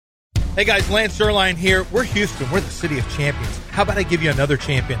Hey guys, Lance Zierlein here. We're Houston. We're the city of champions. How about I give you another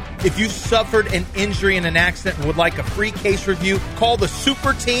champion? If you suffered an injury in an accident and would like a free case review, call the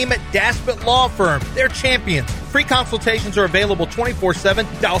super team at Daspit Law Firm. They're champions. Free consultations are available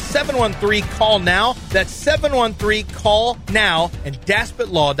 24/7. Dial 713-CALL-NOW. That's 713-CALL-NOW and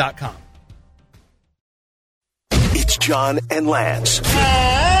DaspitLaw.com. It's John and Lance.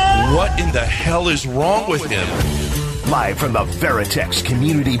 What in the hell is wrong with him? Live from the Veritex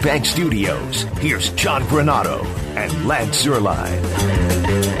Community Bank Studios, here's John Granato and Lance Zierlein.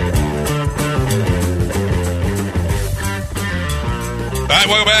 All right,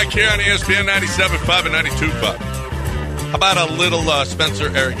 welcome back here on ESPN 97.5 and 92.5. How about a little Spencer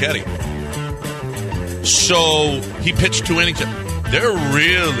Arrighetti? So he pitched 2 innings. They're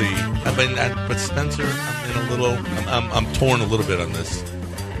really, but Spencer, I'm torn a little bit on this.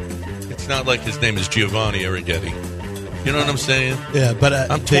 It's not like his name is Giovanni Arrighetti. You know what I'm saying? Yeah, but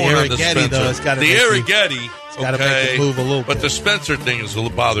I'm torn on the Spencer. Though, it's got to the Arrighetti, got to make it move a little bit. But the Spencer thing is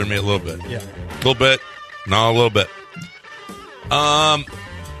bothering me a little bit. Yeah, a little bit. No, a little bit.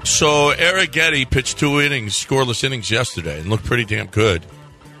 So Arrighetti pitched 2 innings, scoreless innings yesterday, and looked pretty damn good.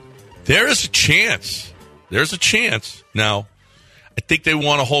 There is a chance. There's a chance. Now, I think they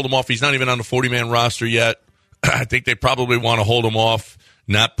want to hold him off. He's not even on the 40-man roster yet. I think they probably want to hold him off.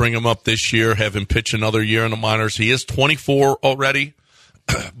 Not bring him up this year, have him pitch another year in the minors. He is 24 already,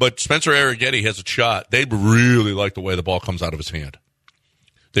 but Spencer Arrighetti has a shot. They really like the way the ball comes out of his hand.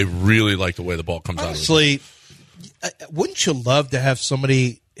 They really like the way the ball comes out of his hand. Honestly, wouldn't you love to have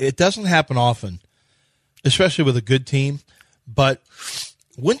somebody, it doesn't happen often, especially with a good team, but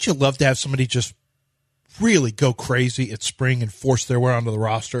wouldn't you love to have somebody just really go crazy at spring and force their way onto the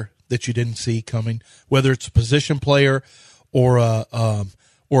roster that you didn't see coming, whether it's a position player or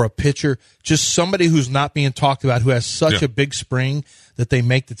a pitcher, just somebody who's not being talked about, who has such a big spring that they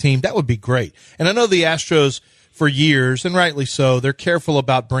make the team. That would be great. And I know the Astros for years, and rightly so, they're careful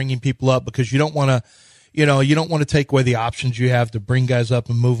about bringing people up because you don't want to, you don't want to take away the options you have to bring guys up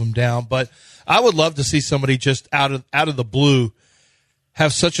and move them down. But I would love to see somebody just out of the blue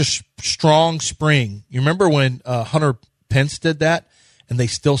have such a strong spring. You remember when Hunter Pence did that? And they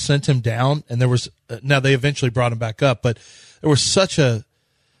still sent him down, and there was now they eventually brought him back up, but there was such a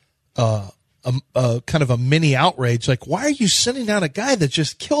kind of a mini outrage. Like, why are you sending down a guy that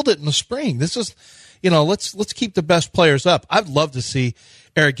just killed it in the spring? This is, let's keep the best players up. I'd love to see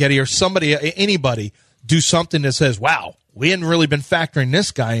Arrighetti or somebody, anybody, do something that says, "Wow, we hadn't really been factoring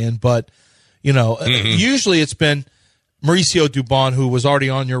this guy in," but usually it's been Mauricio Dubon, who was already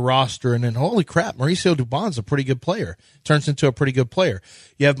on your roster, and then, holy crap, Mauricio Dubon's a pretty good player. Turns into a pretty good player.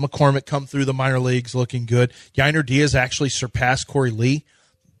 You have McCormick come through the minor leagues looking good. Yainer Diaz actually surpassed Corey Lee.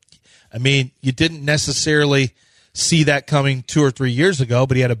 I mean, you didn't necessarily see that coming 2 or 3 years ago,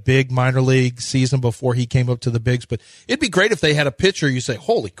 but he had a big minor league season before he came up to the bigs. But it'd be great if they had a pitcher you say,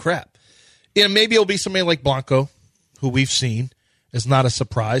 holy crap. Maybe it'll be somebody like Blanco, who we've seen. Is not a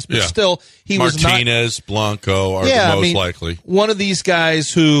surprise, but still, he was not. Martinez, Blanco are the most likely. One of these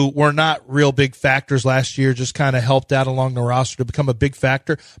guys who were not real big factors last year just kind of helped out along the roster to become a big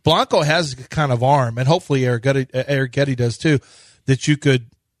factor. Blanco has a kind of arm, and hopefully Arrighetti does too, that you could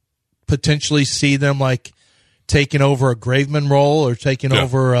potentially see them like taking over a Graveman role or taking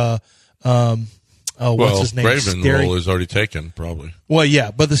over what's his name? Graveman role is already taken, probably. Well,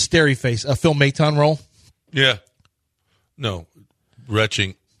 yeah, but the Sterry face, a Phil Maton role? Yeah. No.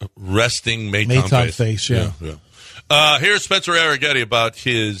 Resting Maton face. Yeah. Here's Spencer Arrighetti about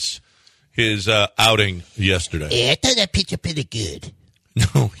his outing yesterday. Yeah, I thought that picture pretty good.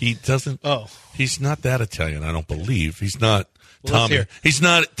 No, he doesn't. Oh, he's not that Italian. I don't believe he's not Tommy. He's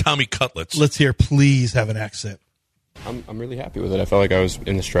not Tommy Cutlets. Let's hear. Please have an accent. I'm really happy with it. I felt like I was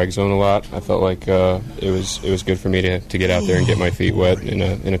in the strike zone a lot. I felt like it was good for me to get out there and get my feet wet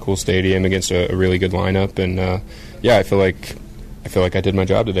in a cool stadium against a really good lineup. And I feel like I did my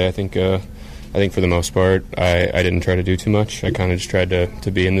job today. I think for the most part, I didn't try to do too much. I kind of just tried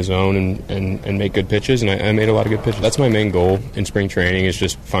to be in the zone and make good pitches, and I made a lot of good pitches. That's my main goal in spring training, is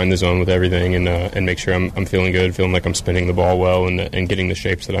just find the zone with everything and make sure I'm feeling good, feeling like I'm spinning the ball well and getting the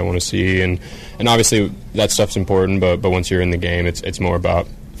shapes that I want to see. And obviously that stuff's important, but once you're in the game, it's more about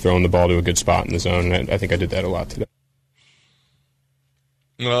throwing the ball to a good spot in the zone, and I think I did that a lot today.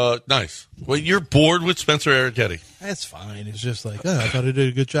 Nice. Well, you're bored with Spencer Arrighetti. That's fine. It's just like, I thought he did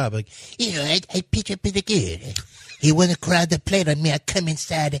a good job. Like, I pitch it pretty good. He want to crowd the plate on me. I come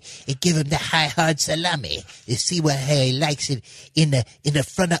inside and give him the high hard salami. You see what he likes it in the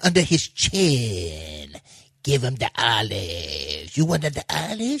front of under his chin. Give him the olives. You wanted the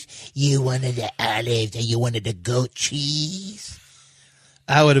olives? You wanted the olives, and you wanted the goat cheese.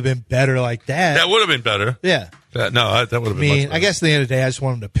 I would have been better like that. That would have been better. Yeah. That would have been much better. I guess at the end of the day, I just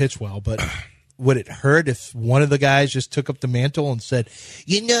want him to pitch well, but would it hurt if one of the guys just took up the mantle and said,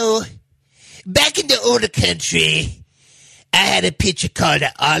 back in the older country, I had a pitcher called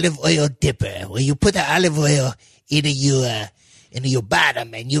the olive oil dipper, where you put the olive oil into your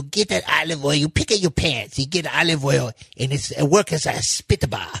bottom, and you get that olive oil, you pick up your pants, you get olive oil, and it works as a spit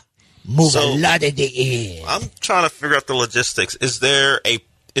bar. Move a lot of the air. I'm trying to figure out the logistics.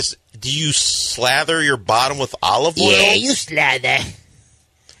 Do you slather your bottom with olive oil? Yeah, you slather.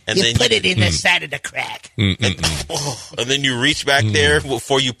 And you then put it in the side of the crack. And then you reach back there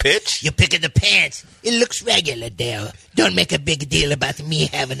before you pitch? You pick up the pants. It looks regular there. Don't make a big deal about me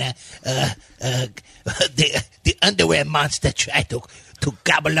having the underwear monster try to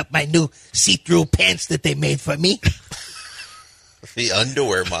gobble up my new see-through pants that they made for me. The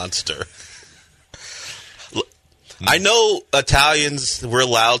underwear monster. I know Italians, we're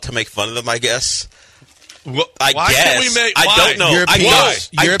allowed to make fun of them, I guess. Well, I why guess. Can we make, I why? don't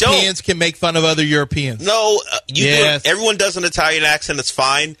know. Europeans can make fun of other Europeans. No, Yes. everyone does an Italian accent. It's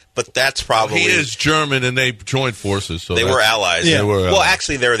fine, but that's probably He is German, and they joined forces. So they were allies. Yeah. They were Well, allies.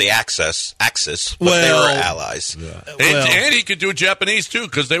 actually, they were the Axis, but they were allies. Yeah. And he could do Japanese too,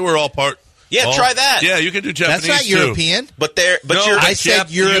 because they were all part. Yeah, try that. Yeah, you can do Japanese. That's not too. European. But No, you're. I said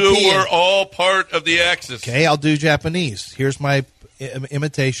European. You were all part of the Axis. Okay, I'll do Japanese. Here's my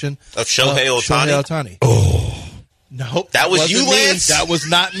imitation Of Shohei Ohtani? Shohei Ohtani. Oh. No. That was wasn't you, me. Lance? That was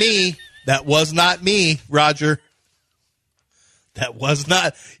not me. That was not me, Roger. That was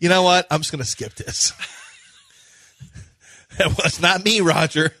not. You know what? I'm just going to skip this. That was not me,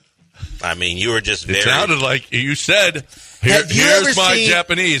 Roger. I mean, you were just It very. sounded like you said, Have you ever here's my seen-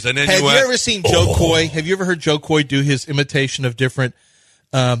 Japanese. And then Have you you went, ever seen Joe Coy? Have you ever heard Joe Coy do his imitation of different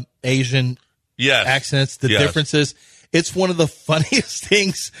Asian yes. accents, the Yes. differences? It's one of the funniest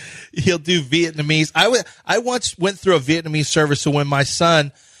things. He'll do Vietnamese. I once went through a Vietnamese service, so when my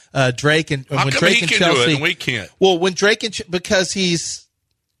son Drake and How when come Drake he and can Chelsea, do it and we can't? well, when Drake and because he's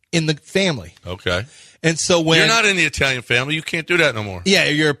in the family, Okay. and so when You're not in the Italian family. You can't do that no more. yeah,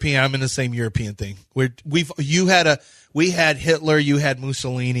 European. I'm in the same European thing. We had Hitler, you had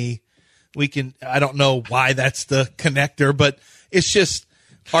Mussolini. I don't know why that's the connector, but it's just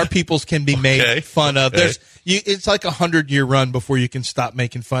our peoples can be made fun of. Okay. It's like 100-year run before you can stop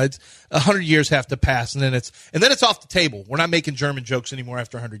making fun. 100 years have to pass, and then it's off the table. We're not making German jokes anymore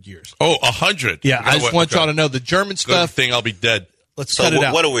after 100 years. Oh, 100. Yeah, I just want y'all to know the German Good stuff. thing I'll be dead. Let's So cut it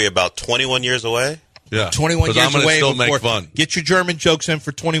out. what are we, about 21 years away? Yeah. 21 'Cause years I'm gonna away still before. make fun. Get your German jokes in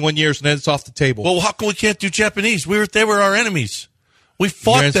for 21 years, and then it's off the table. Well, how come we can't do Japanese? They were our enemies. We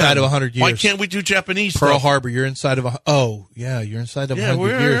fought You're inside them. of 100 years. Why can't we do Japanese Pearl stuff? Harbor, you're inside of you're inside of 100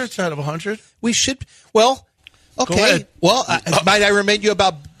 we're years. inside of 100. We should. Well, okay. ahead. Well, might I remind you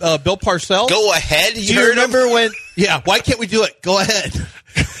about Bill Parcells? Go ahead. Do you remember when? Yeah. Why can't we do it? Go ahead.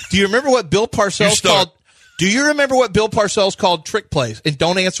 Do you remember what Bill Parcells start. called? Do you remember what Bill Parcells called trick plays? And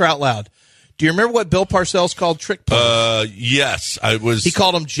don't answer out loud. Do you remember what Bill Parcells called trick plays? Yes, I was. He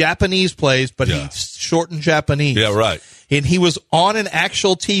called them Japanese plays, but Yeah. he shortened Japanese. Yeah, right. And he was on an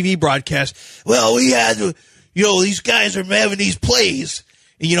actual TV broadcast. Well, we had, these guys are having these plays.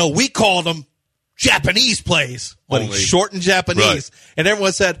 And, we called them Japanese plays. But he Only- shortened Japanese. Right. And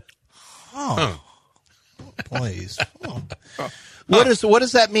everyone said, plays. Huh. What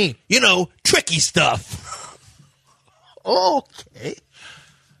does that mean? Tricky stuff. Okay.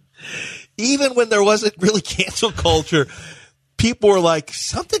 Even when there wasn't really cancel culture, people were like,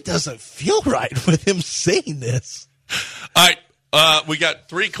 something doesn't feel right with him saying this. All right. We got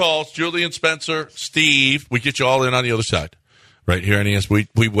 3 calls. Julian, Spencer, Steve. We get you all in on the other side. Right here on ES. We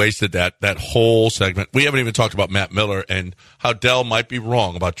wasted that whole segment. We haven't even talked about Matt Miller and how Dell might be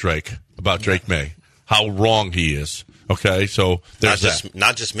wrong about Drake May. How wrong he is. Okay, so there's that.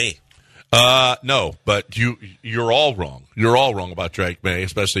 Not just me. No, but you're all wrong. You're all wrong about Drake May,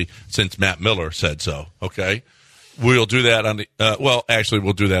 especially since Matt Miller said so. Okay, we'll do that on the. Actually,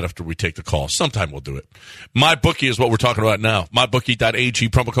 we'll do that after we take the call. Sometime we'll do it. MyBookie is what we're talking about now. MyBookie.ag,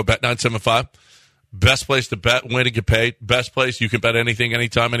 promo code BET975. Best place to bet, win and get paid. Best place you can bet anything,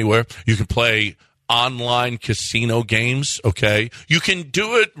 anytime, anywhere. You can play online casino games. Okay, you can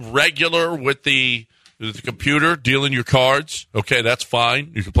do it regular with the computer, dealing your cards. Okay, that's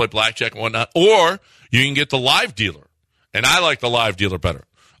fine. You can play blackjack and whatnot. Or you can get the live dealer. And I like the live dealer better.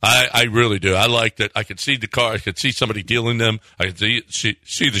 I really do. I like that. I can see the card. I can see somebody dealing them. I can see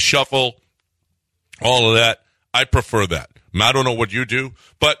the shuffle, all of that. I prefer that. I don't know what you do,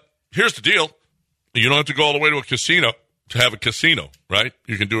 but here's the deal. You don't have to go all the way to a casino to have a casino, right?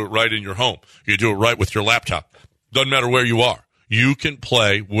 You can do it right in your home. You can do it right with your laptop. Doesn't matter where you are. You can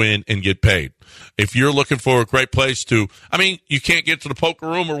play, win, and get paid. If you're looking for a great place to, you can't get to the poker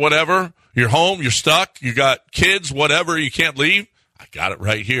room or whatever. You're home, you're stuck, you got kids, whatever, you can't leave. I got it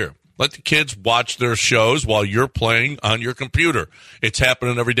right here. Let the kids watch their shows while you're playing on your computer. It's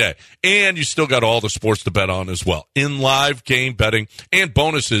happening every day. And you still got all the sports to bet on as well. In live game betting and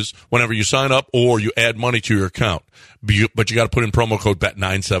bonuses whenever you sign up or you add money to your account. But you got to put in promo code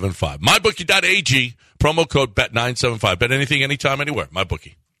BET975. MyBookie.ag, promo code BET975. Bet anything, anytime, anywhere.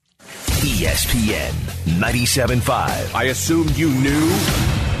 MyBookie. ESPN 97.5. I assumed you knew.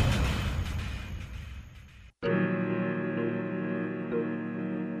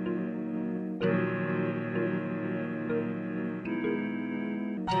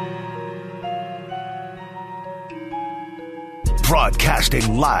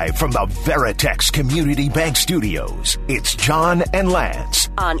 Broadcasting live from the Veritex Community Bank Studios, it's John and Lance.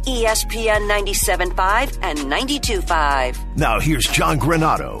 On ESPN 97.5 and 92.5. Now here's John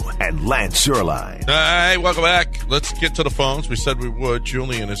Granato and Lance Zierlein. Hey, welcome back. Let's get to the phones. We said we would.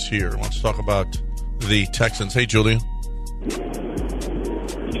 Julian is here. Let's talk about the Texans. Hey, Julian. What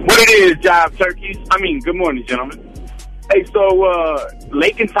it is, Jive Turkeys. Good morning, gentlemen. Hey, so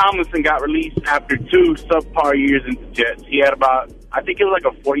Lakin Tomlinson got released after 2 subpar years in the Jets. He had I think it was like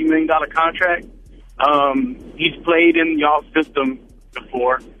a $40 million contract. He's played in y'all's system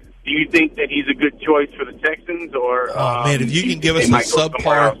before. Do you think that he's a good choice for the Texans? Or man, if you can give us a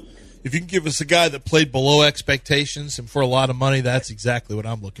subpar, if you can give us a guy that played below expectations and for a lot of money, that's exactly what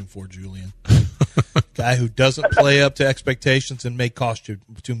I'm looking for, Julian. Guy who doesn't play up to expectations and may cost you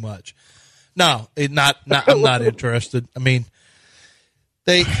too much. No, I'm not interested. I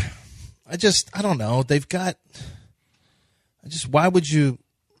don't know. Why would you?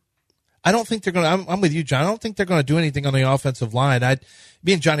 I don't think they're going to. I'm with you, John. I don't think they're going to do anything on the offensive line.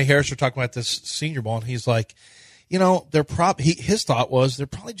 Me and Johnny Harris were talking about this Senior Bowl, and he's like, his thought was they're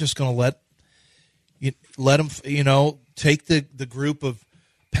probably just going to let him, take the group of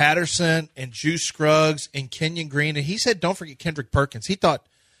Patterson and Juice Scruggs and Kenyon Green, and he said, don't forget Kendrick Perkins.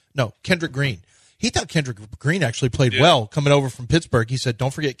 Kendrick Green. He thought Kendrick Green actually played well coming over from Pittsburgh. He said,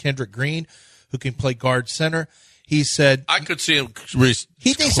 don't forget Kendrick Green, who can play guard center. He said, I could see him.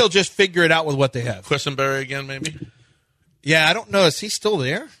 He thinks he'll just figure it out with what they have. Quessenberry again, maybe? Yeah, I don't know. Is he still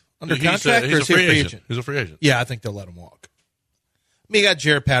there under contract or is he a free agent? He's a free agent. Yeah, I think they'll let him walk. You got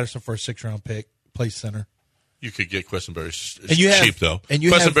Jared Patterson for a 6th-round pick, plays center. You could get Quessenberry cheap, though. And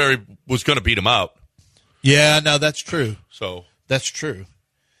Quessenberry was going to beat him out. Yeah, no, that's true. So that's true.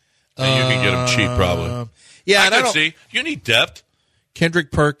 And you can get him cheap, probably. Yeah, I could see. You need depth.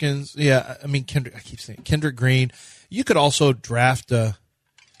 Kendrick Perkins. Yeah, Kendrick. I keep saying Kendrick Green. You could also draft. It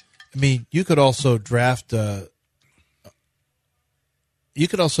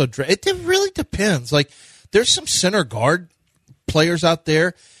really depends. Like, there's some center guard players out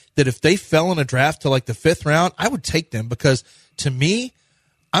there that if they fell in a draft to like the 5th round, I would take them because to me,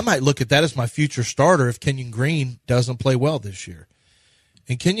 I might look at that as my future starter if Kenyon Green doesn't play well this year.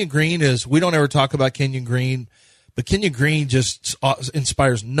 And Kenyon Green we don't ever talk about Kenyon Green, but Kenyon Green just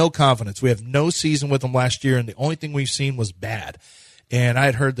inspires no confidence. We have no season with him last year, and the only thing we've seen was bad. And I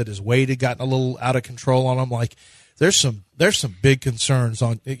had heard that his weight had gotten a little out of control on him. Like, there's some big concerns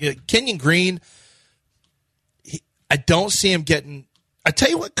on Kenyon Green. I don't see him getting. I tell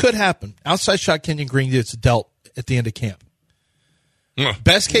you what could happen. Outside shot Kenyon Green gets dealt at the end of camp.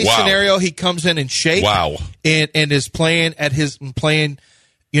 Best case scenario, he comes in shape. And is playing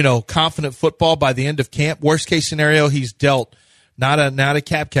confident football by the end of camp. Worst case scenario, he's dealt not a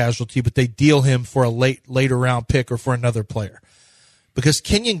cap casualty, but they deal him for a later round pick or for another player. Because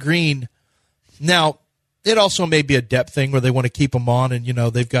Kenyon Green, now it also may be a depth thing where they want to keep him on and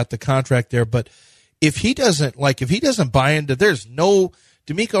they've got the contract there, but if he doesn't buy into,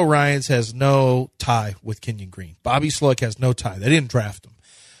 D'Amico Ryans has no tie with Kenyon Green. Bobby Sloak has no tie. They didn't draft him.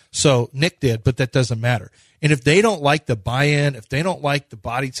 So Nick did, but that doesn't matter. And if they don't like the buy-in, if they don't like the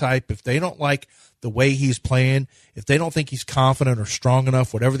body type, if they don't like the way he's playing, if they don't think he's confident or strong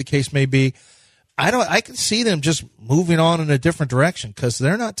enough, whatever the case may be, I can see them just moving on in a different direction because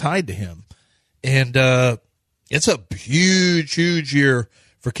they're not tied to him. And it's a huge, huge year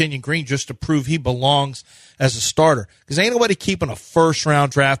for Kenyon Green just to prove he belongs as a starter. Because ain't nobody keeping a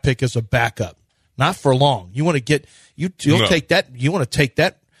 1st-round draft pick as a backup. Not for long. You want to get take that. You want to take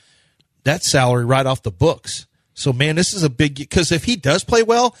that salary right off the books. So man, this is a big because if he does play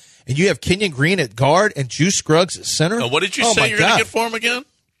well and you have Kenyon Green at guard and Juice Scruggs at center. What did you say you're going to get for him again?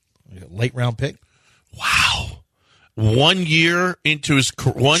 Late round pick. Wow. 1 year into his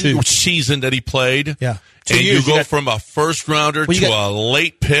season that he played. Yeah. And you go from a 1st rounder to a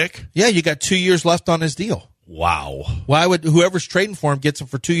late pick. Yeah, you got 2 years left on his deal. Wow. Why would whoever's trading for him gets him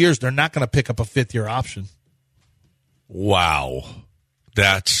for 2 years? They're not going to pick up a 5th-year option. Wow.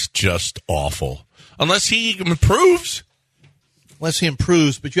 That's just awful. Unless he improves. Unless he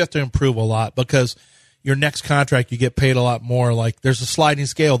improves, but you have to improve a lot because your next contract you get paid a lot more. Like there's a sliding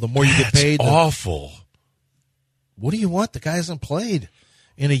scale. The more you get paid, awful. What do you want? The guy hasn't played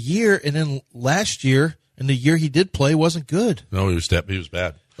in a year, and then last year, and the year he did play wasn't good. No, he was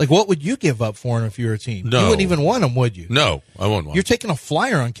bad. Like, what would you give up for him if you were a team? No. You wouldn't even want him, would you? No, I wouldn't want him. You're taking a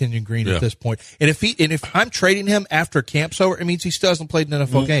flyer on Kenyon Green at this point. And if I'm trading him after camp's over, it means he still hasn't played an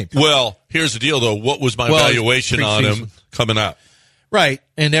NFL game. Well, here's the deal, though. What was my valuation on him coming out? Right,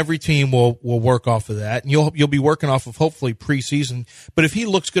 and every team will work off of that, and you'll be working off of hopefully preseason. But if he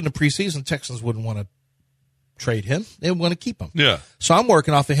looks good in the preseason, Texans wouldn't want to trade him; they want to keep him. Yeah. So I'm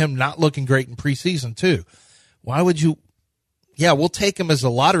working off of him not looking great in preseason too. Why would you? Yeah, we'll take him as a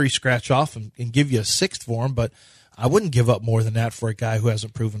lottery scratch off and give you a 6th for him, but I wouldn't give up more than that for a guy who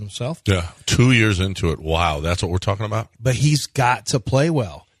hasn't proven himself. Yeah, 2 years into it. Wow, that's what we're talking about. But he's got to play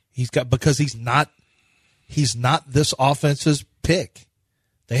well. Because he's not this offense's pick.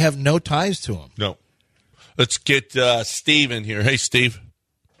 They have no ties to him. No. Let's get Steve in here. Hey, Steve.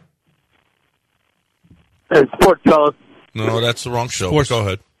 Hey, sports fellas. No, that's the wrong show. Sports. Go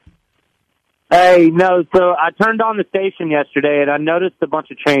ahead. Hey, no, so I turned on the station yesterday, and I noticed a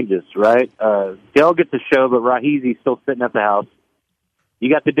bunch of changes, right? Dell gets a show, but Rahizi's still sitting at the house. You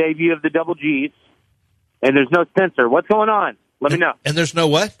got the debut of the Double G's, and there's no Spencer. What's going on? Let me know. And there's no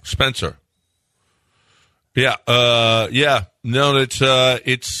what? Spencer. Yeah, yeah. No, it's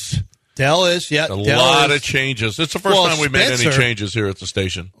Dell is, yeah. a Dell lot is. of changes. It's the first time we made any Spencer- changes here at the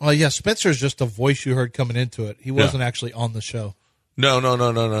station. Well, yeah, Spencer's just a voice you heard coming into it. He wasn't actually on the show.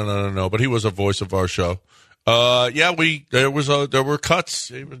 No. But he was a voice of our show. Yeah, there were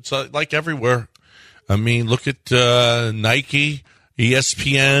cuts. It's like everywhere. I mean, look at Nike,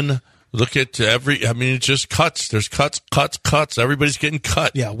 ESPN. Look at it's just cuts. There's cuts. Everybody's getting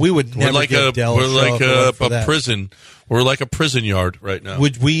cut. Yeah, we would never give Dell a show if it weren't for that. Prison. We're like a prison yard right now.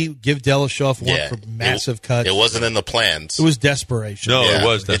 Would we give Dell a show if it weren't for massive cuts? It wasn't in the plans. It was desperation. No, it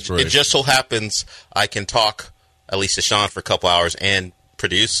was desperation. It just so happens I can talk at least to Sean for a couple hours and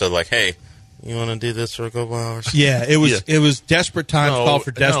produce. So like, hey, you want to do this for a couple hours? Yeah, it was. It was desperate times called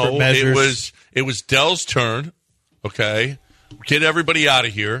for desperate measures. It was Dell's turn. Okay, get everybody out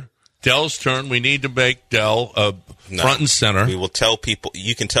of here. Dell's turn. We need to make Dell front and center. We will tell people.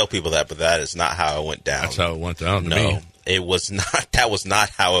 You can tell people that, but that is not how it went down. That's how it went down. It was not. That was not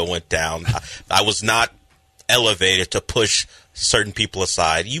how it went down. I was not elevated to push certain people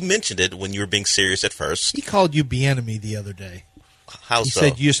aside. You mentioned it when you were being serious at first. He called you Bieniemy the other day. How he so?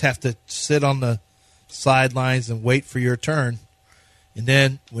 said you just have to sit on the sidelines and wait for your turn. And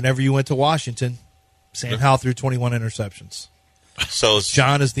then whenever you went to Washington, Sam Howell threw 21 interceptions. So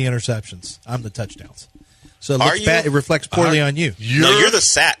John is the interceptions. I'm the touchdowns. So it looks bad. It reflects poorly on you. You're the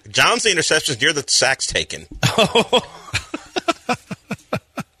sack. John's the interceptions. You're the sacks taken.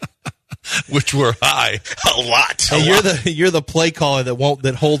 Which were high. A lot. You're the play caller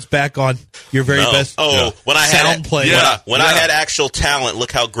that holds back on your very best when I sound play. When I had actual talent,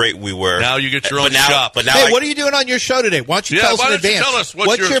 look how great we were. Now you get your own shop. But now hey, what are you doing on your show today? Why don't you tell us in advance? Tell us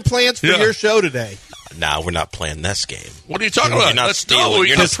what's your plans for your show today? Nah, we're not playing this game. What are you talking about? You're not stealing.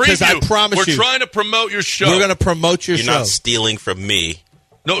 Because I promise we're trying to promote your show. We're going to promote your show. You're not stealing from me.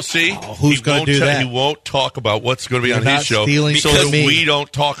 No, see? Who's going to do that? He won't talk about what's going to be on his show so that we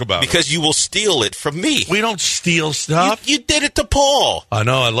don't talk about because you will steal it from me. We don't steal stuff. You did it to Paul. I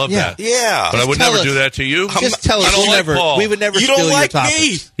know. I love that. Yeah. But I would never do that to you. Just tell us. We would never steal your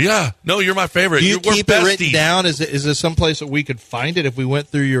topics. Yeah. No, you're my favorite. Do you keep it written besties. down? Is there some place that we could find it if we went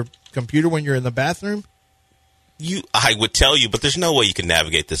through your computer when you're in the bathroom? I would tell you, but there's no way you can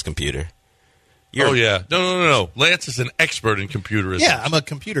navigate this computer. Yeah. No. Lance is an expert in computerism. Yeah, I'm a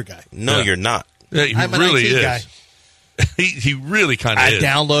computer guy. No, you're not. Yeah, he I'm really an IT is. guy. He really kind of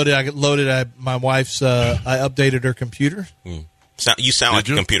is. My wife's, I updated her computer. You sound like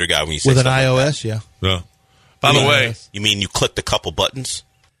a computer guy when you say with an stuff iOS, like yeah. Yeah. By the way. You mean you clicked a couple buttons?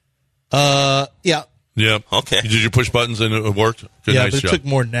 Yeah. Yeah. Okay. Did you push buttons and it worked? Good, yeah, nice but job. it took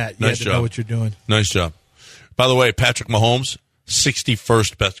more than that. You Nice had to job. know what you're doing. Nice job. By the way, Patrick Mahomes,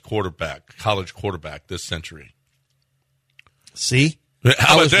 61st best college quarterback this century. See?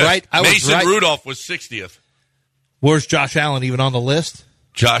 How I was about right. I was Mason right. Rudolph was 60th. Where's Josh Allen even on the list?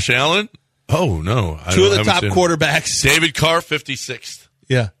 Josh Allen? Oh, no. Two of the top quarterbacks. David Carr, 56th.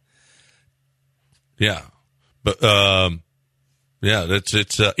 Yeah. Yeah. But,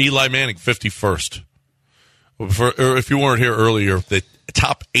 it's Eli Manning, 51st. Or if you weren't here earlier, the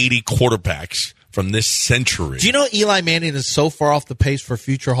top 80 quarterbacks from this century. Do you know Eli Manning is so far off the pace for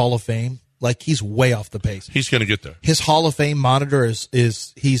future Hall of Fame? Like, he's way off the pace. He's going to get there. His Hall of Fame monitor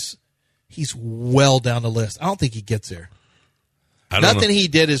he's well down the list. I don't think he gets there. Nothing he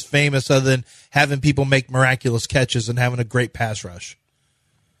did is famous other than having people make miraculous catches and having a great pass rush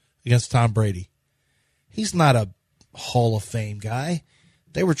against Tom Brady. He's not a Hall of Fame guy.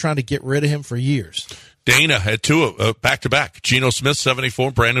 They were trying to get rid of him for years. Dana had two back-to-back. Geno Smith,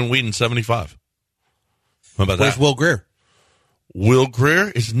 74. Brandon Whedon, 75. How about Where's that? Will Greer? Will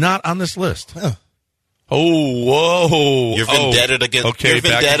Greer is not on this list. Huh. Oh, whoa. You're vendetta against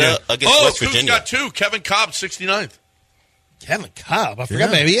West Virginia. Who's got two? Kevin Cobb, 69th. Kevin Cobb. I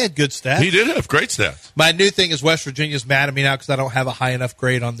forgot, maybe he had good stats. He did have great stats. My new thing is West Virginia's mad at me now because I don't have a high enough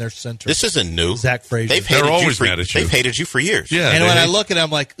grade on their center. This isn't new. Zach Frazier. They're always mad at you. They've hated you for years. Yeah, and when I look at it,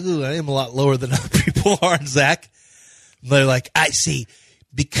 I'm like, ooh, I am a lot lower than other people are on Zach. And they're like, I see,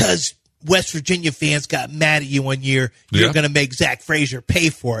 because West Virginia fans got mad at you one year, you're going to make Zach Frazier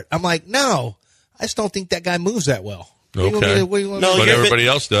pay for it. I'm like, no, I just don't think that guy moves that well. Okay. But everybody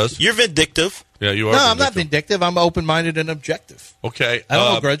else does. You're vindictive. Yeah, you are. No, I'm not vindictive. I'm open-minded and objective. Okay. I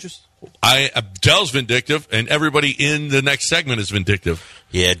don't hold grudges. Dell's vindictive, and everybody in the next segment is vindictive.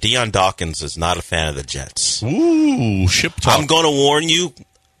 Yeah, Deion Dawkins is not a fan of the Jets. Ooh, ship talk. I'm going to warn you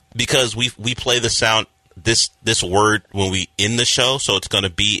because we play the sound this word when we end the show, so it's going to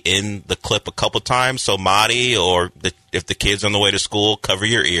be in the clip a couple times. So Monty, or if the kid's on the way to school, cover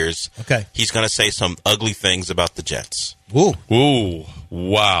your ears. Okay. He's going to say some ugly things about the Jets. Ooh,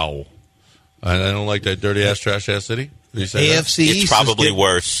 wow. I don't like that dirty ass, trash ass city. AFC East it's probably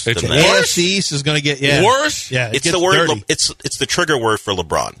worse. It's than that. AFC East is going to get worse. Yeah, it's the word. It's the trigger word for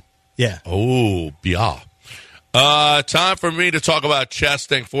LeBron. Yeah. Oh, yeah. Time for me to talk about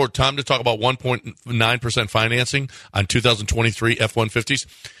Chastang Ford. Time to talk about 1.9% financing on 2023 F-150s.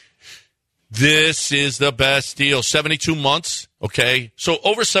 This is the best deal. 72 months, okay? So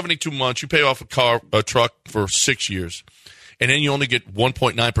over 72 months, you pay off a truck for 6 years, and then you only get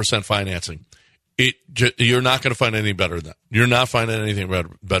 1.9% financing. You're not going to find anything better than that. You're not finding anything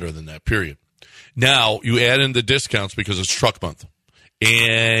better than that, period. Now, you add in the discounts because it's truck month,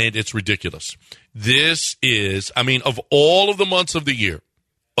 and it's ridiculous. This is, of all of the months of the year,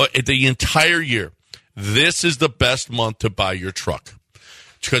 the entire year, this is the best month to buy your truck.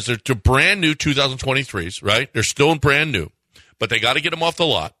 Because they're brand new 2023s, right? They're still brand new, but they got to get them off the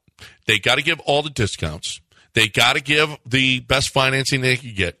lot. They got to give all the discounts. They got to give the best financing they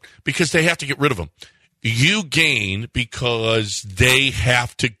can get because they have to get rid of them. You gain because they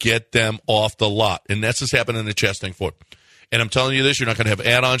have to get them off the lot, and that's what's happening in the Chastang Ford. And I'm telling you this, you're not going to have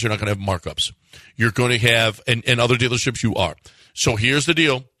add-ons, you're not going to have markups. You're going to have, and other dealerships you are. So here's the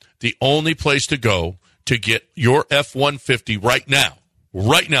deal. The only place to go to get your F-150 right now,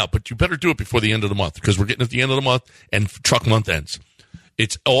 but you better do it before the end of the month because we're getting at the end of the month and truck month ends.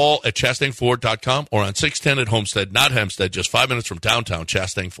 It's all at ChastangFord.com or on 610 at Homestead, not Hempstead, just 5 minutes from downtown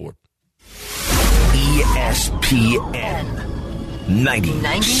Chastang Ford. ESPN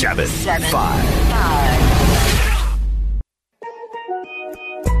 97.5.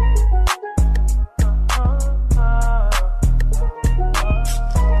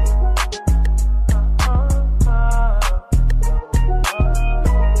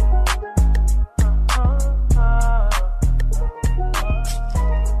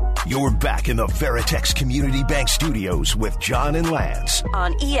 You're back in the Veritex Community Bank Studios with John and Lance.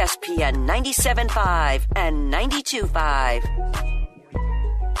 On ESPN 97.5 and 92.5.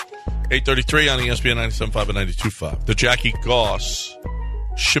 8:33 on ESPN 97.5 and 92.5. The Jackie Goss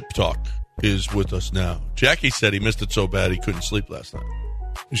Ship Talk is with us now. Jackie said he missed it so bad he couldn't sleep last night.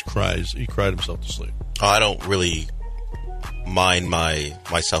 He cried himself to sleep. Oh, I don't really mind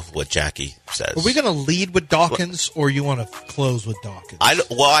myself what Jackie says. Are we going to lead with Dawkins, or you want to close with Dawkins?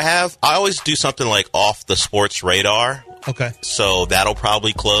 I always do something like off the sports radar. Okay. So that'll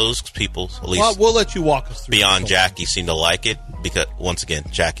probably close because people, at least we'll let you walk us through. Beyond Jackie, seem to like it because, once again,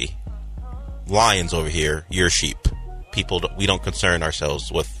 Jackie, lions over here, you're sheep. We don't concern ourselves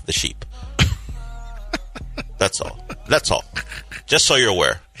with the sheep. That's all. Just so you're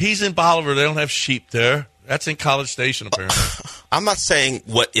aware. He's in Bolivar. They don't have sheep there. That's in College Station, apparently. I'm not saying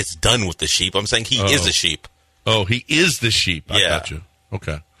what it's done with the sheep. I'm saying he is a sheep. Oh, he is the sheep. I Yeah. got you.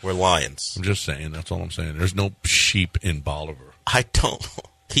 Okay. We're lions. I'm just saying. That's all I'm saying. There's no sheep in Bolivar. I don't.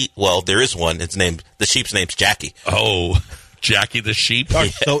 There is one. The sheep's name's Jackie. Oh, Jackie the sheep? I'm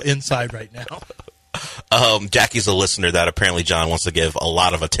so inside right now. Jackie's a listener that apparently John wants to give a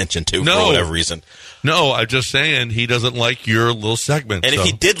lot of attention to for whatever reason. No, I'm just saying he doesn't like your little segment. And if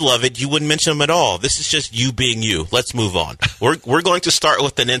he did love it, you wouldn't mention him at all. This is just you being you. Let's move on. We're going to start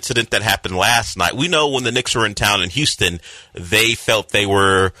with an incident that happened last night. We know when the Knicks were in town in Houston, they felt they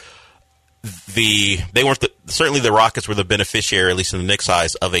weren't certainly the Rockets were the beneficiary, at least in the Knicks'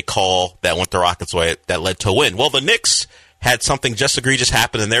 eyes, of a call that went the Rockets' way that led to a win. Well, the Knicks had something just egregious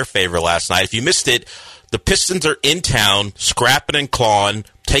happen in their favor last night. If you missed it, the Pistons are in town, scrapping and clawing,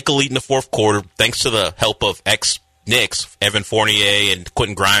 take a lead in the fourth quarter, thanks to the help of ex-Knicks, Evan Fournier and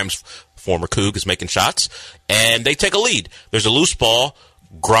Quentin Grimes, former Coug, is making shots, and they take a lead. There's a loose ball.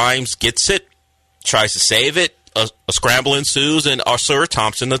 Grimes gets it, tries to save it. A scramble ensues, and Arthur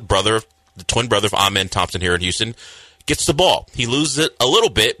Thompson, the twin brother of Amen Thompson here in Houston, gets the ball. He loses it a little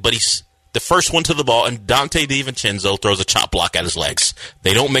bit, but he's the first one to the ball, and Dante DiVincenzo throws a chop block at his legs.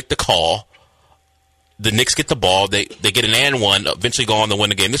 They don't make the call. The Knicks get the ball. They get an and one, eventually go on to win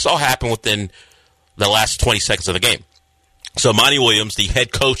the game. This all happened within the last 20 seconds of the game. So Monty Williams, the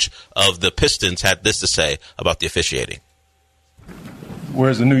head coach of the Pistons, had this to say about the officiating.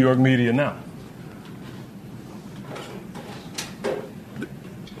 Where's the New York media now?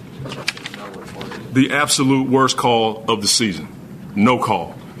 The absolute worst call of the season. No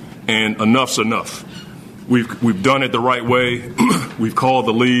call. And enough's enough. We've done it the right way. We've called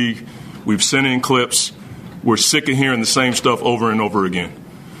the league. We've sent in clips. We're sick of hearing the same stuff over and over again.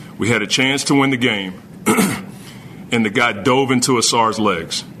 We had a chance to win the game, and the guy dove into Asar's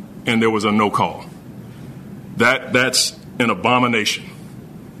legs, and there was a no call. That's an abomination.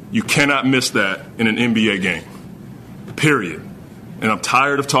 You cannot miss that in an NBA game, period. And I'm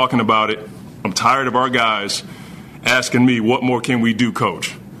tired of talking about it. I'm tired of our guys asking me, what more can we do,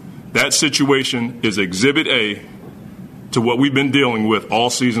 coach? That situation is Exhibit A to what we've been dealing with all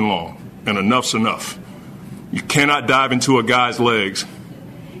season long, and enough's enough. You cannot dive into a guy's legs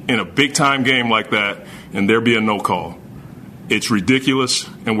in a big-time game like that and there be a no call. It's ridiculous,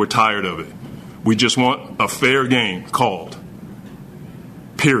 and we're tired of it. We just want a fair game called,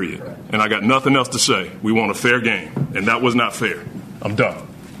 period. And I got nothing else to say. We want a fair game, and that was not fair. I'm done.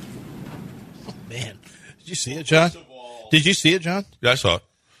 Oh, man. Did you see it, John? Did you see it, John? Yeah, I saw it.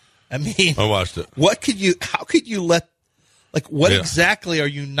 I mean, I watched it. How could you let, like, what exactly are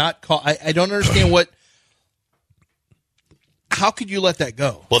you not call? I don't understand how could you let that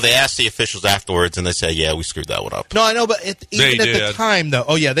go? Well, they asked the officials afterwards, and they said, yeah, we screwed that one up. No, I know, but even at the time, though,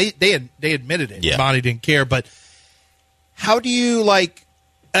 they admitted it. Yeah. Monty didn't care, but how do you, like,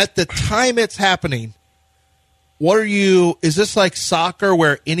 at the time it's happening, is this like soccer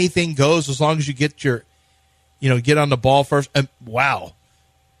where anything goes as long as you get get on the ball first? Wow.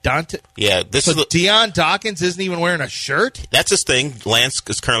 Dante. Yeah, Deion Dawkins isn't even wearing a shirt? That's his thing. Lance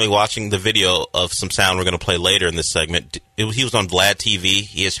is currently watching the video of some sound we're going to play later in this segment. He was on Vlad TV.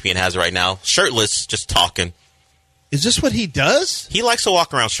 ESPN has it right now. Shirtless, just talking. Is this what he does? He likes to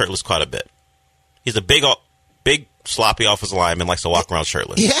walk around shirtless quite a bit. He's a big sloppy offensive lineman, likes to walk around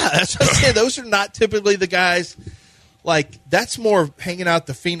shirtless. Yeah, that's what I'm saying. Those are not typically the guys. Like, that's more hanging out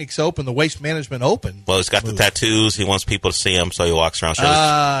the Phoenix Open, the Waste Management Open. Well, he's got the tattoos. He wants people to see him, so he walks around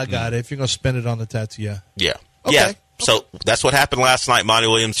shirtless. Got it. If you're going to spend it on the tattoo, yeah. Yeah. Okay. Yeah. So that's what happened last night. Monty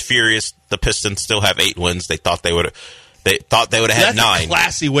Williams furious. The Pistons still have 8 wins. They thought they would have had 9. That's a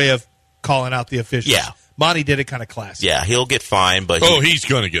classy way of calling out the officials. Yeah. Monty did it kind of classy. Yeah, he'll get fined, but he's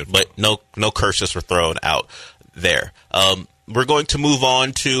going to get fined. But no curses were thrown out there. We're going to move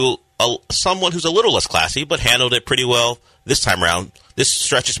on to someone who's a little less classy, but handled it pretty well this time around. This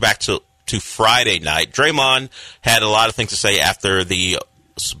stretches back to Friday night. Draymond had a lot of things to say after the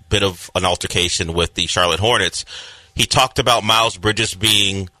bit of an altercation with the Charlotte Hornets. He talked about Miles Bridges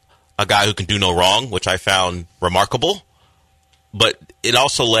being a guy who can do no wrong, which I found remarkable. But it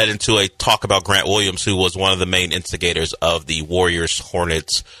also led into a talk about Grant Williams, who was one of the main instigators of the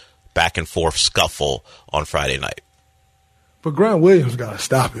Warriors-Hornets back-and-forth scuffle on Friday night. But Grant Williams got to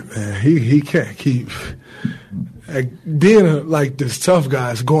stop it, man. He can't keep being like this tough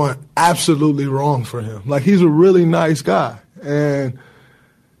guy is going absolutely wrong for him. Like, he's a really nice guy, and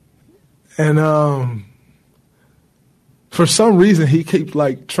for some reason he keeps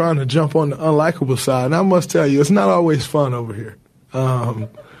like trying to jump on the unlikable side. And I must tell you, it's not always fun over here.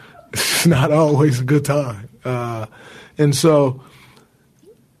 It's not always a good time, and so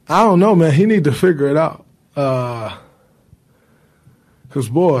I don't know, man. He need to figure it out. Because,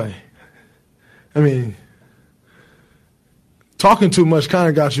 boy, I mean, talking too much kind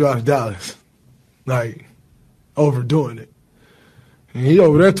of got you out of Dallas, like overdoing it. And he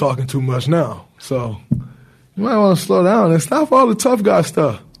over there talking too much now. So you might want to slow down and stop all the tough guy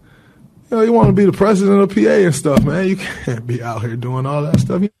stuff. You want to be the president of PA and stuff, man. You can't be out here doing all that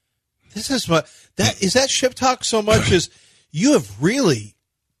stuff. This is what is that ship talk so much as you have really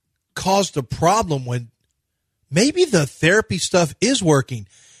caused a problem when maybe the therapy stuff is working.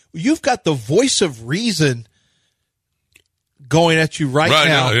 You've got the voice of reason going at you right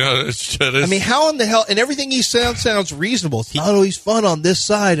now. Yeah, it is. I mean, how in the hell? And everything he sounds reasonable. He's fun on this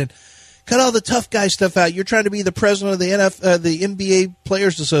side and cut all the tough guy stuff out. You're trying to be the president of the NBA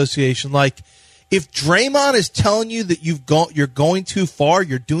Players Association. Like, if Draymond is telling you that you're going too far,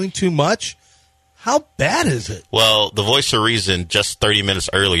 you're doing too much, how bad is it? Well, the voice of reason just 30 minutes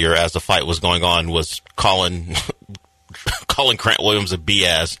earlier, as the fight was going on, was calling Grant Williams a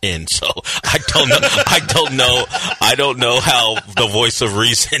BS in. So I don't know how the voice of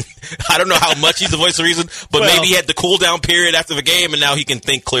reason. I don't know how much he's the voice of reason, but maybe he had the cool down period after the game, and now he can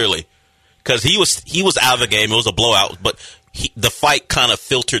think clearly because he was out of the game. It was a blowout, but the fight kind of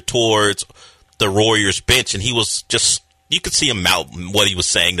filtered towards the Warriors bench, and he was just. You could see him out what he was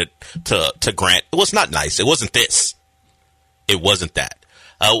saying to Grant. It was not nice. It wasn't this. It wasn't that.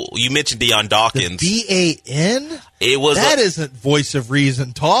 You mentioned Deion Dawkins. The B-A-N? That isn't voice of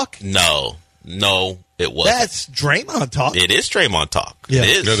reason talk. No, it wasn't. That's Draymond talk. It is Draymond talk. Yeah.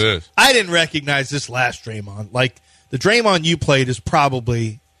 It is. I didn't recognize this last Draymond. Like, the Draymond you played is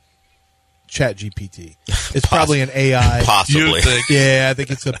probably ChatGPT. It's probably an AI. Possibly. Yeah, I think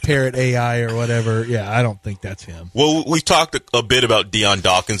it's a parrot AI or whatever. Yeah, I don't think that's him. Well, we talked a bit about Deion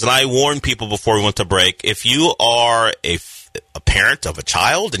Dawkins, and I warned people before we went to break, if you are a parent of a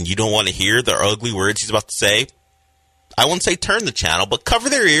child and you don't want to hear the ugly words he's about to say, I wouldn't say turn the channel, but cover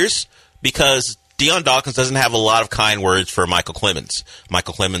their ears because Deion Dawkins doesn't have a lot of kind words for Michael Clemens.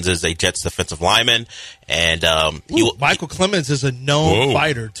 Michael Clemens is a Jets defensive lineman, and Michael Clemens is a known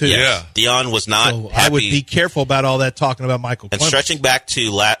fighter too. Yeah, Deion was not happy. I would be careful about all that talking about Michael Clemens. And stretching back to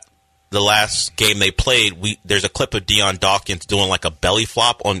the last game they played, there's a clip of Deion Dawkins doing like a belly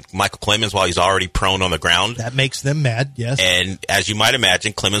flop on Michael Clemens while he's already prone on the ground. That makes them mad, yes. And as you might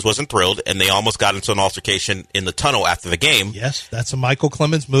imagine, Clemens wasn't thrilled, and they almost got into an altercation in the tunnel after the game. Yes, that's a Michael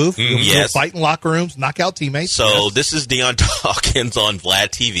Clemens move. He'll fight in locker rooms, knock out teammates. So this is Deion Dawkins on Vlad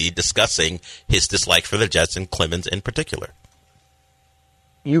TV discussing his dislike for the Jets and Clemens in particular.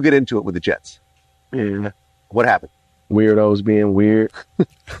 You get into it with the Jets. Yeah. What happened? Weirdos being weird.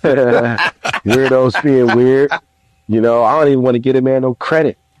 Weirdos being weird. I don't even want to give a man no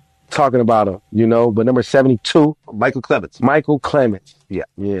credit talking about him, but number 72. Michael Clemens. Yeah.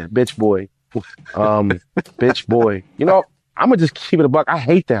 Bitch boy. Bitch boy. I'm going to just keep it a buck. I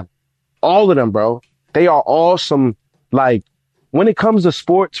hate them. All of them, bro. They are all some, when it comes to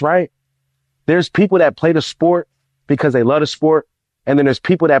sports, right? There's people that play the sport because they love the sport. And then there's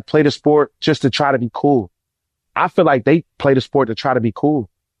people that play the sport just to try to be cool. I feel like they play the sport to try to be cool.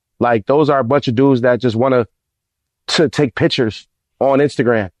 Like, those are a bunch of dudes that just want to take pictures on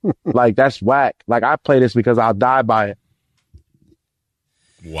Instagram. Like, that's whack. Like, I play this because I'll die by it.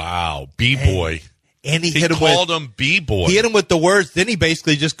 Wow. B-boy. And he called him B-boy. He hit him with the words. Then he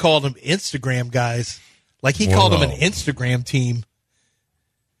basically just called him Instagram guys. Like, he called him an Instagram team.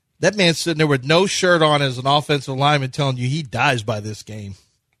 That man's sitting there with no shirt on as an offensive lineman telling you he dies by this game.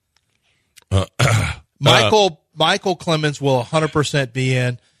 Michael Clemens will 100% be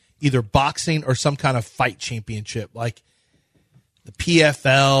in either boxing or some kind of fight championship, like the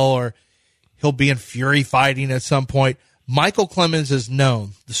PFL, or he'll be in Fury fighting at some point. Michael Clemens is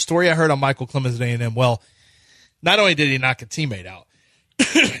known. The story I heard on Michael Clemens at A&M, well, not only did he knock a teammate out,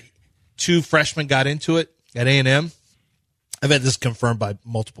 2 freshmen got into it at A&M. I've had this confirmed by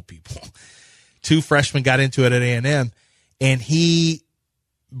multiple people. 2 freshmen got into it at A&M, and he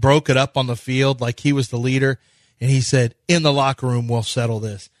broke it up on the field like he was the leader. And he said, in the locker room, we'll settle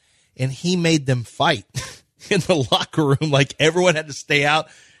this. And he made them fight in the locker room. Like, everyone had to stay out.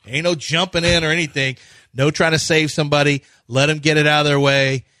 Ain't no jumping in or anything. No trying to save somebody. Let them get it out of their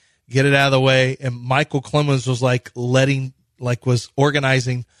way. Get it out of the way. And Michael Clemens was was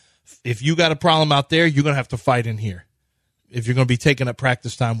organizing. If you got a problem out there, you're going to have to fight in here if you're going to be taking up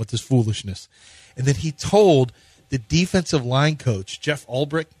practice time with this foolishness. And then he told the defensive line coach, Jeff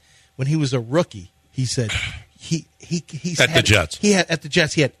Ulbrich, when he was a rookie, he said, the Jets. At the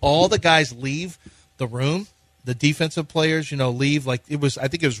Jets, he had all the guys leave the room. The defensive players, leave. I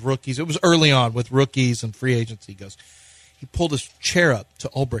think it was rookies. It was early on with rookies and free agency. He pulled his chair up to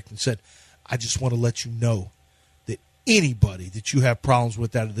Ulbrich and said, I just want to let you know that anybody that you have problems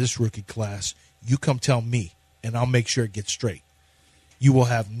with out of this rookie class, you come tell me, and I'll make sure it gets straight. You will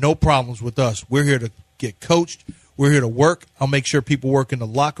have no problems with us. We're here to get coached. We're here to work. I'll make sure people work in the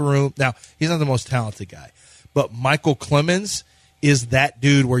locker room. Now, he's not the most talented guy. But Michael Clemens is that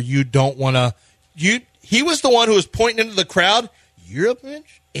dude where you don't want to. He was the one who was pointing into the crowd. You're a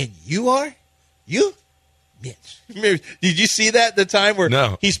bitch, and you are you. Bitch. Did you see that the time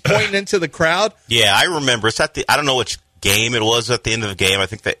where he's pointing into the crowd? Yeah, I remember. It's at I don't know which game it was at the end of the game. I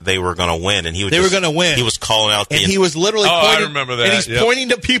think that they were going to win, and they were going to win. He was calling out, and he was literally. I remember that. And he's pointing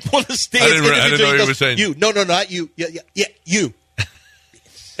to people in the stands. I didn't know what he was saying. You, no, not you. Yeah, you.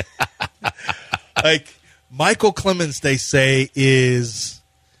 Like Michael Clemens, they say is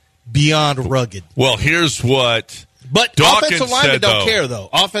beyond rugged. Well, here's what. But Dawkins offensive linemen said, don't care, though.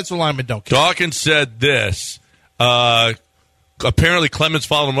 Offensive linemen don't care. Dawkins said this. Apparently, Clemens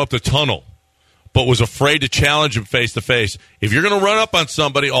followed him up the tunnel, but was afraid to challenge him face-to-face. If you're going to run up on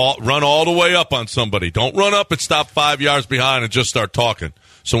somebody, run all the way up on somebody. Don't run up and stop 5 yards behind and just start talking.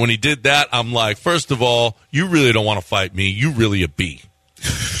 So when he did that, I'm like, first of all, you really don't want to fight me. You really a B.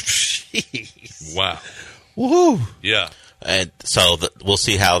 Jeez. Wow. Woohoo. Yeah. And so we'll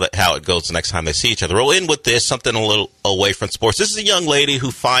see how it goes the next time they see each other. We'll end with this, something a little away from sports. This is a young lady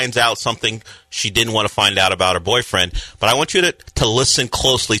who finds out something she didn't want to find out about her boyfriend. But I want you to listen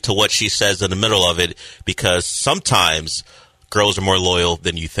closely to what she says in the middle of it, because sometimes girls are more loyal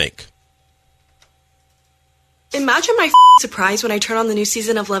than you think. Imagine my surprise when I turn on the new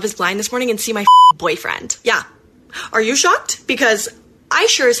season of Love is Blind this morning and see my boyfriend. Yeah. Are you shocked? Because I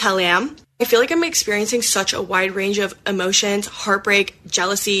sure as hell am. I feel like I'm experiencing such a wide range of emotions, heartbreak,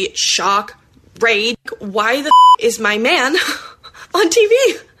 jealousy, shock, rage. Why the is my man on TV?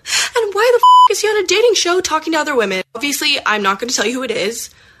 And why the is he on a dating show talking to other women? Obviously, I'm not going to tell you who it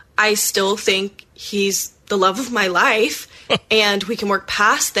is. I still think he's the love of my life, and we can work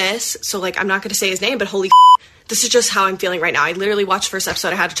past this. So, I'm not going to say his name, but holy this is just how I'm feeling right now. I literally watched the first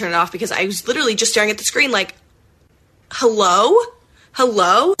episode. I had to turn it off because I was literally just staring at the screen like, hello?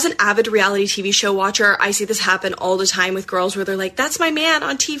 As an avid reality TV show watcher, I see this happen all the time with girls where they're like, that's my man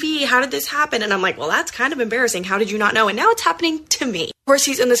on TV. How did this happen? And I'm like, well, that's kind of embarrassing. How did you not know? And now it's happening to me. Of course,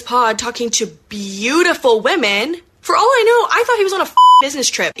 he's in this pod talking to beautiful women. For all I know, I thought he was on a business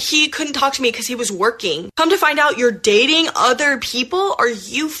trip. He couldn't talk to me because he was working. Come to find out you're dating other people? Are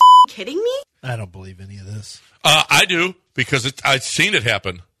you kidding me? I don't believe any of this. I do, because I've seen it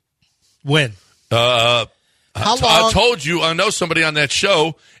happen. When? How long? I told you, I know somebody on that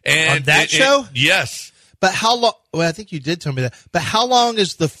show. And on that show? Yes. But how long? Well, I think you did tell me that. But how long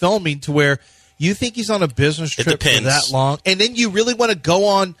is the filming to where you think he's on a business trip for that long? And then you really want to go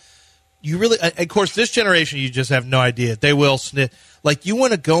on? You really, of course, this generation, you just have no idea. They will snitch. You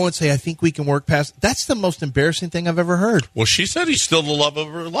want to go and say, I think we can work past. That's the most embarrassing thing I've ever heard. Well, she said he's still the love of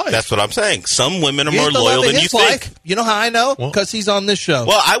her life. That's what I'm saying. Some women are more loyal than you think. You know how I know? Because he's on this show.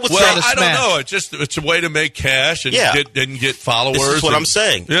 Well, I would say, I don't know. It's a way to make cash and get followers. This is what I'm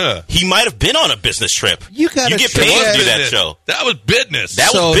saying. Yeah. He might have been on a business trip. You get paid to do that show. That was business. That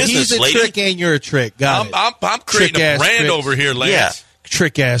was business, he's a lady. trick and you're a trick. Got it. I'm creating a brand over here, Lance. Yeah.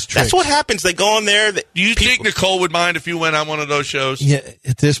 Trick-ass tricks. That's what happens. They go on there. Do you think Nicole would mind if you went on one of those shows? Yeah,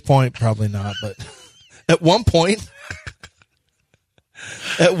 at this point, probably not. But at one point,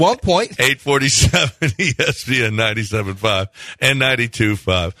 847 ESPN 97.5 and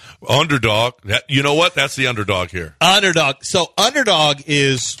 92.5. Underdog. You know what? That's the underdog here. Underdog. So underdog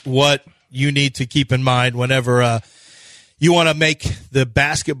is what you need to keep in mind whenever you want to make the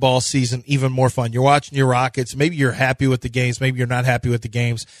basketball season even more fun. You're watching your Rockets. Maybe you're happy with the games. Maybe you're not happy with the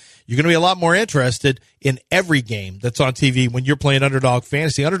games. You're going to be a lot more interested in every game that's on TV when you're playing Underdog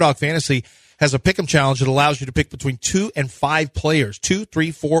Fantasy. Underdog Fantasy has a pick'em challenge that allows you to pick between 2 and 5 players, 2,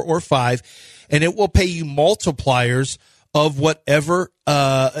 3, 4, or 5, and it will pay you multipliers of whatever.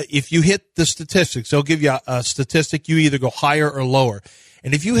 If you hit the statistics, they'll give you a statistic. You either go higher or lower.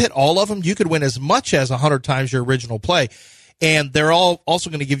 And if you hit all of them, you could win as much as 100 times your original play. And they're all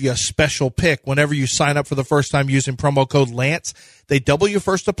also going to give you a special pick whenever you sign up for the first time using promo code Lance. They double your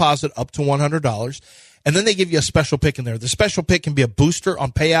first deposit up to $100. And then they give you a special pick in there. The special pick can be a booster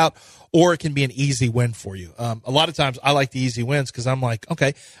on payout, or it can be an easy win for you. A lot of times I like the easy wins because I'm like,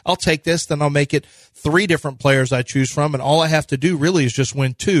 okay, I'll take this. Then I'll make it 3 different players I choose from. And all I have to do really is just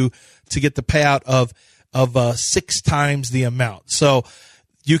win 2 to get the payout of 6 times the amount. So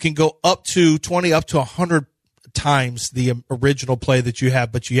you can go up to 20, up to 100 times the original play that you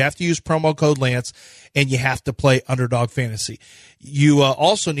have, but you have to use promo code Lance and you have to play Underdog Fantasy. You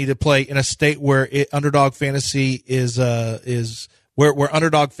also need to play in a state where Underdog Fantasy is where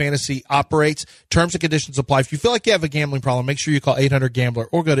Underdog Fantasy operates. Terms and conditions apply. If you feel like you have a gambling problem, make sure you call 800-GAMBLER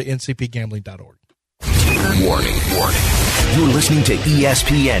or go to ncpgambling.org. Warning. You're listening to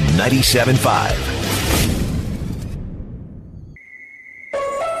ESPN 97.5.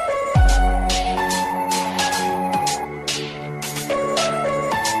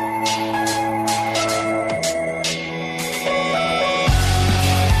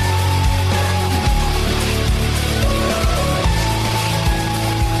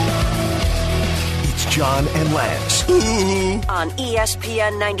 John and Lance. On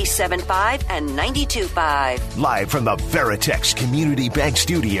ESPN 97.5 and 92.5. Live from the Veritex Community Bank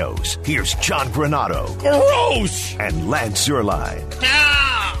Studios, here's John Granado. Gross! And Lance Zierlein.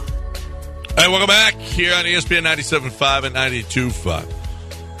 Hey, welcome back here on ESPN 97.5 and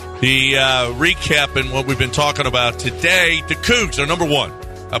 92.5. The recapping what we've been talking about today, the Cougs are number one.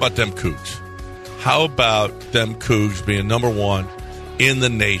 How about them Cougs? How about them Cougs being number one in the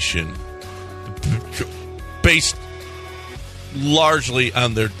nation, based largely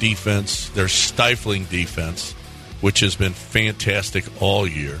on their defense, their stifling defense, which has been fantastic all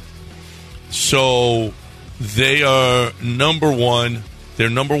year. So they are number one. They're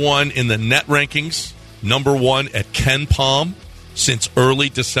number one in the net rankings, number one at Ken Palm since early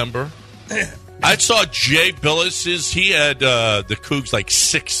December. I saw Jay Billis's. He had the Cougs like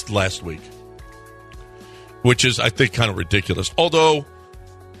sixth last week, which is, I think, kind of ridiculous. Although,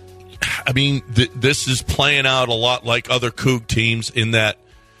 I mean, this is playing out a lot like other Coug teams in that,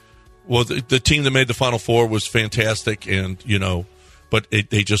 well, the team that made the Final Four was fantastic, and, but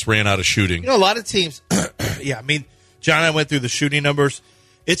they just ran out of shooting. A lot of teams, yeah, I mean, John and I went through the shooting numbers.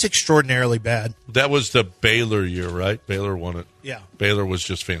 It's extraordinarily bad. That was the Baylor year, right? Baylor won it. Yeah. Baylor was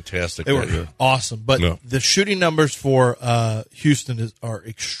just fantastic. They were awesome. But the shooting numbers for Houston are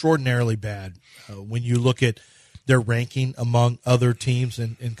extraordinarily bad when you look at their ranking among other teams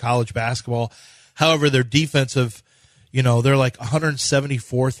in college basketball. However, their defensive, they're like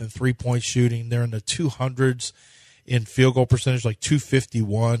 174th in three-point shooting. They're in the 200s in field goal percentage, like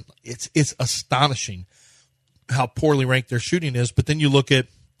 251. It's astonishing how poorly ranked their shooting is. But then you look at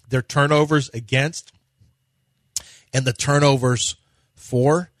their turnovers against and the turnovers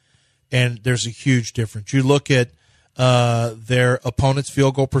for, and there's a huge difference. You look at their opponent's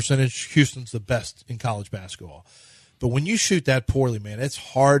field goal percentage, Houston's the best in college basketball. But when you shoot that poorly, man, it's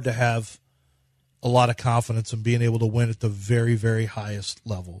hard to have a lot of confidence in being able to win at the very, very highest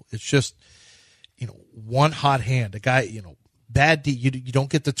level. It's just, one hot hand, a guy, bad D, you don't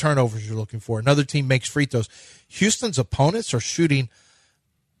get the turnovers you're looking for. Another team makes free throws. Houston's opponents are shooting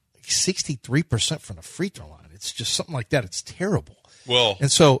 63% from the free throw line. It's just something like that. It's terrible. Well,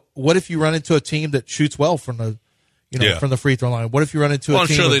 and so what if you run into a team that shoots well from the from the free throw line? What if you run into a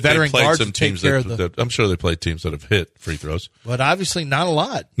team with veteran guards that take care of the... I'm sure they played teams that have hit free throws. But obviously not a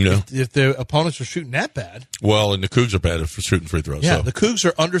lot. No. If the opponents are shooting that bad. Well, and the Cougs are bad for shooting free throws. Yeah, so. The Cougs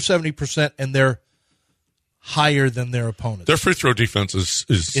are under 70%, and they're higher than their opponents. Their free throw defense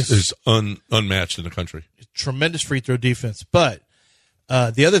is unmatched in the country. Tremendous free throw defense. But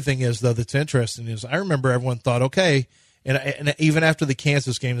the other thing is, though, that's interesting is I remember everyone thought, okay, and even after the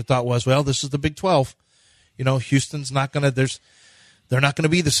Kansas game, the thought was, well, this is the Big 12. Houston's not going to – they're not going to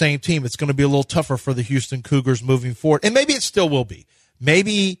be the same team. It's going to be a little tougher for the Houston Cougars moving forward. And maybe it still will be.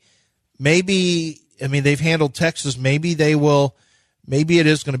 Maybe I mean, they've handled Texas. Maybe they will – maybe it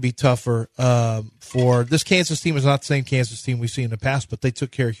is going to be tougher for – this Kansas team is not the same Kansas team we've seen in the past, but they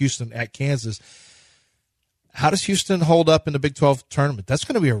took care of Houston at Kansas. How does Houston hold up in the Big 12 tournament? That's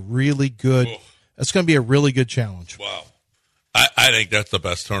going to be a really good – that's going to be a really good challenge. Wow. I think that's the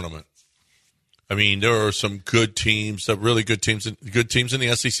best tournament. I mean, there are some good teams, really good teams in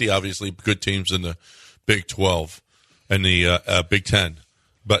the SEC, obviously, good teams in the Big 12 and the Big 10.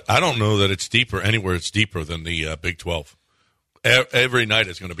 But I don't know that it's deeper anywhere. It's deeper than the Big 12. Every night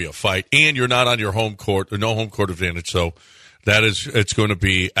is going to be a fight, and you're not on your home court or no home court advantage. So that is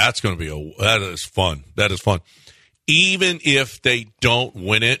fun. That is fun. Even if they don't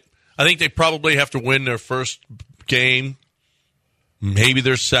win it, I think they probably have to win their first game. Maybe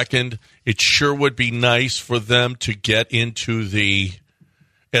their second. It sure would be nice for them to get into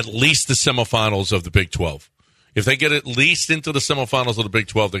at least the semifinals of the Big 12. If they get at least into the semifinals of the Big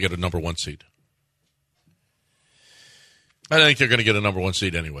 12, they get a number one seed. I think they're going to get a number one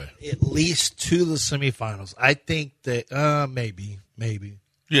seed anyway. At least to the semifinals. I think that maybe.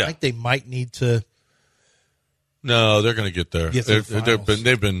 Yeah. I think they might need to. No, they're going to get there.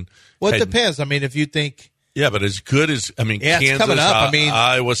 They've been. Well, it depends. I mean, if you think. Yeah, but as good as Kansas, coming up.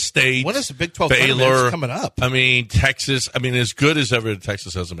 Iowa State, when is the Big 12 Baylor coming up? I mean, Texas. I mean, as good as ever,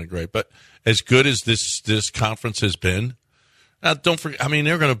 Texas hasn't been great, but as good as this conference has been, don't forget. I mean,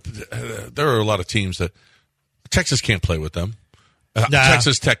 there are a lot of teams that Texas can't play with them.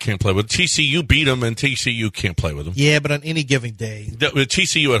 Texas Tech can't play with them. TCU beat them, and TCU can't play with them. Yeah, but on any given day,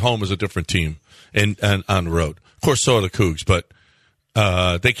 TCU at home is a different team, and on the road, of course, so are the Cougs, but.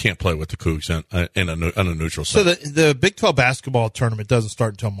 They can't play with the Cougs on a neutral site. So the Big 12 basketball tournament doesn't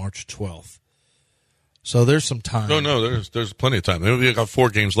start until March 12th. So there's some time. No, there's plenty of time. We've got 4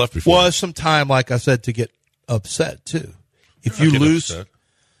 games left before. Well, there's some time, like I said, to get upset too. If you lose,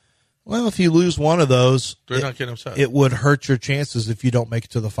 Well, if you lose one of those, They're not getting upset. It would hurt your chances if you don't make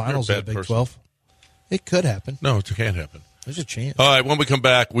it to the finals of the Big 12. It could happen. No, it can't happen. There's a chance. All right, when we come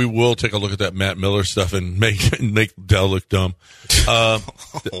back, we will take a look at that Matt Miller stuff and make Dell look dumb.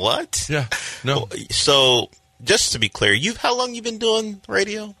 What? Yeah. No. So, just to be clear, how long you been doing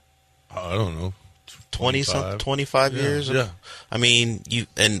radio? I don't know. 25 years? Yeah. I mean,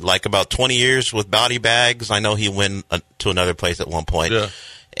 about 20 years with Body Bags. I know he went to another place at one point. Yeah.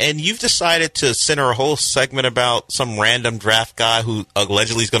 And you've decided to center a whole segment about some random draft guy who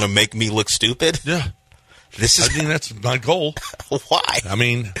allegedly is going to make me look stupid? Yeah. That's my goal. Why? I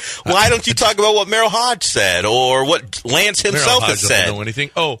mean, why don't you talk about what Merrill Hodge said or what Lance himself has said? Doesn't know anything.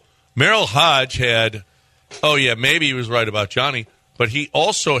 Oh, Merrill Hodge had. Oh yeah, maybe he was right about Johnny, but he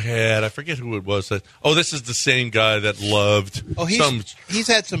also had. I forget who it was. This is the same guy that loved. Oh, he's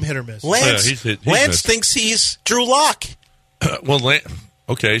had some hit or miss. Lance, Lance thinks he's Drew Lock.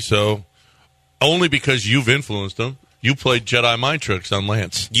 Okay, so only because you've influenced him. You played Jedi mind tricks on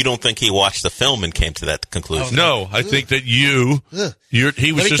Lance. You don't think he watched the film and came to that conclusion? No, I think that he was.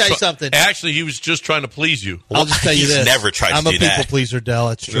 Let me tell you something. Actually, he was just trying to please you. I'll just tell you this. Never tried I'm to do that. I'm a people pleaser, Dell.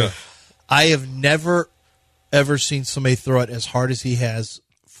 That's true. Yeah. I have never, ever seen somebody throw it as hard as he has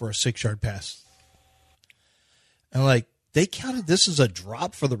for a 6-yard pass. And they counted this as a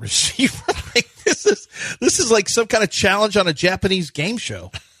drop for the receiver. This is like some kind of challenge on a Japanese game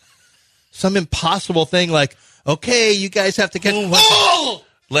show. Some impossible thing like, okay, you guys have to catch.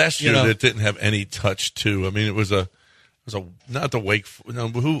 Last year, that didn't have any touch too. I mean, it was not the Wake. No,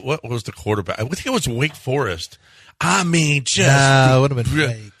 what was the quarterback? I think it was Wake Forest. I mean, just it would have been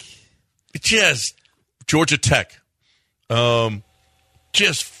fake. Just Georgia Tech,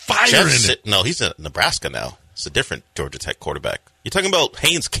 just firing it. No, he's in Nebraska now. It's a different Georgia Tech quarterback. You're talking about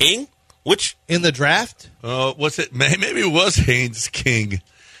Haynes King, which in the draft? Was it? Maybe it was Haynes King.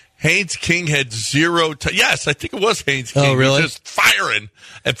 Haynes King had 0. Yes, I think it was Haynes King. Oh, really? He was just firing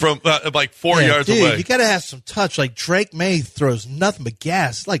and from 4 yards away. You got to have some touch. Like Drake May throws nothing but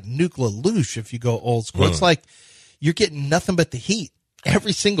gas. It's like Nuke LaLoosh if you go old school. It's like you're getting nothing but the heat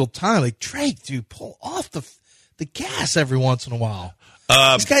every single time. Like Drake, dude, pull off the gas every once in a while.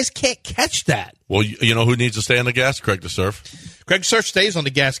 These guys can't catch that. Well, you know who needs to stay on the gas? Craig DeSurf. Craig DeSurf stays on the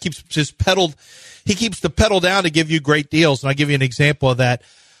gas. He keeps the pedal down to give you great deals. And I'll give you an example of that.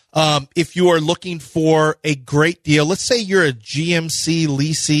 If you are looking for a great deal, let's say you're a GMC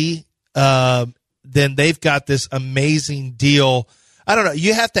leasee, then they've got this amazing deal. I don't know.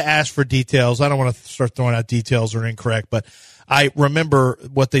 You have to ask for details. I don't want to start throwing out details or incorrect, but I remember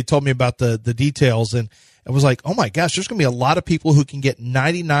what they told me about the details, and it was like, oh my gosh, there's going to be a lot of people who can get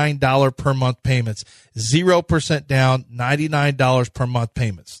 $99 per month payments, 0% down, $99 per month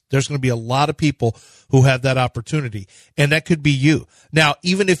payments. There's going to be a lot of people who have that opportunity, and that could be you. Now,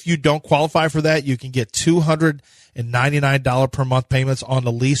 even if you don't qualify for that, you can get $299 per month payments on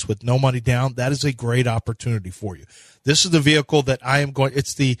the lease with no money down. That is a great opportunity for you. This is the vehicle that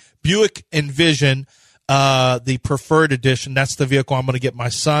it's the Buick Envision, the preferred edition. That's the vehicle I'm going to get my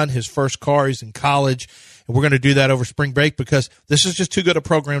son, his first car. He's in college. And we're going to do that over spring break because this is just too good a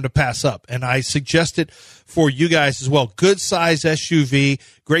program to pass up. And I suggest it for you guys as well. Good size SUV,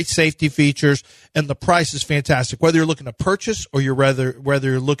 great safety features, and the price is fantastic. Whether you're looking to purchase or whether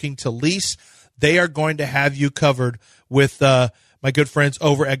you're looking to lease, they are going to have you covered with my good friends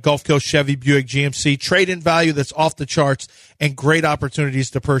over at Gulf Coast Chevy Buick GMC. Trade-in value that's off the charts and great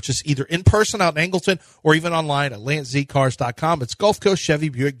opportunities to purchase either in person out in Angleton or even online at LanceZCars.com. It's Gulf Coast Chevy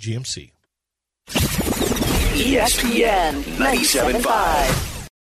Buick GMC. ESPN 97.5.